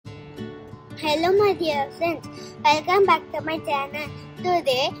Hello my dear friends, welcome back to my channel.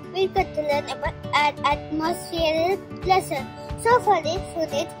 Today we could learn about atmospheric pressure. So for this we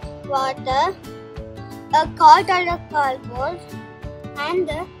need water, a cord or a cardboard and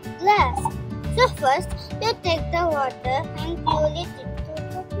a glass. So first you take the water and pour it into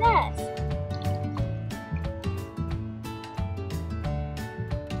the glass.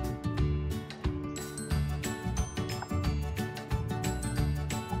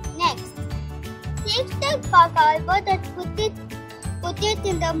 Next, take the cardboard and put it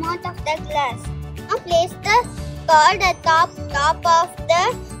in the mouth of the glass. Now place the cord at top of the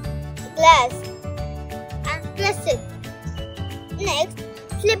glass and press it. Next,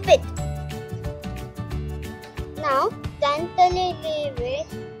 flip it. Now gently leave it,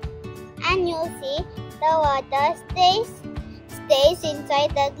 and you see the water stays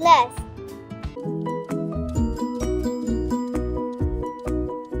inside the glass.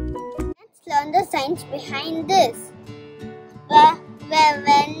 Let's learn the science behind this.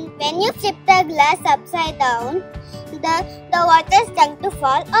 When you flip the glass upside down, the water is going to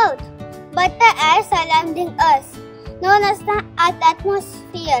fall out. But the air surrounding us, known as the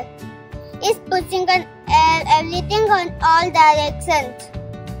atmosphere, is pushing everything on all directions.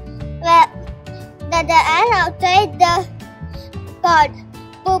 The air outside the cord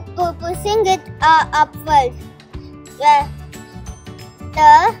pushing it upward.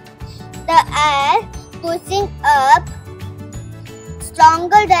 The air pushing up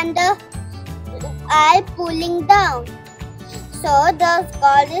stronger than the air pulling down. So the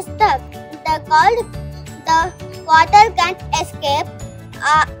cord is stuck. The water can't escape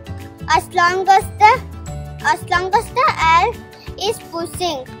as long as the air is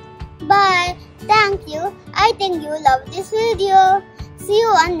pushing. Bye. Thank you. I think you love this video. See you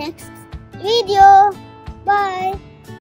on next video. Bye.